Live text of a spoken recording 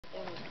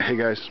Hey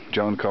guys,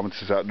 John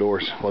Comments is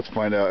Outdoors. Let's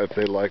find out if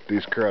they like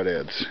these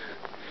crawdads.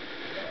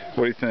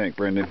 What do you think,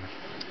 Brendan?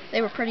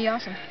 They were pretty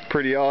awesome.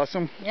 Pretty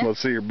awesome? Yeah.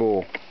 Let's see your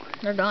bull.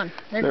 They're gone.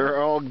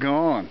 They're all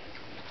gone.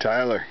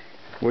 Tyler,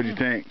 what do you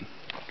think?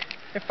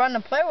 They're fun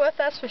to play with,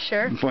 that's for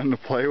sure. Fun to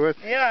play with?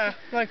 Yeah,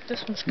 like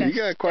this one's got. You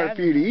got quite a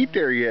few to eat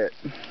there yet.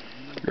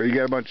 Or you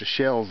got a bunch of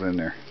shells in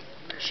there.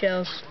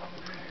 Shells.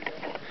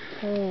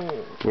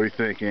 Ooh. What do you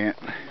think, Aunt?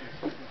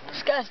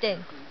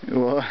 Disgusting.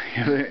 Well,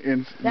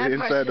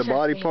 inside the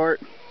body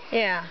part?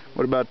 Yeah.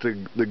 What about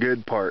the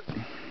good part?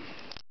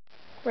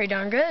 Pretty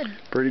darn good.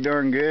 Pretty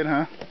darn good,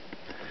 huh?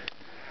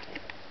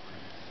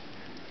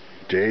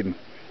 Jaden,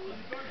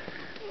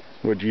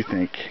 what'd you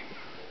think?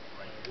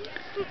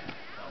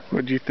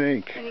 What'd you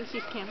think? I think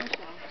she's camouflaged.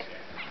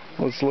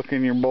 Let's look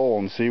in your bowl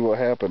and see what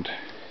happened.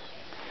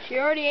 She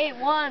already ate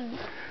one.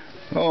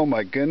 Oh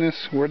my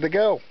goodness, where'd they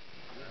go?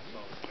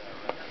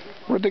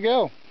 Where'd they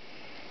go?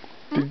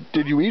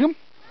 Did you eat them?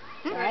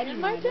 I didn't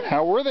like them.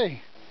 How were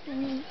they?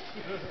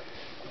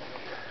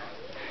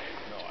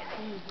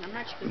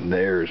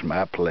 There's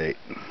my plate.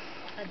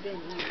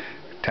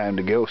 Time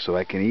to go so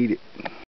I can eat it.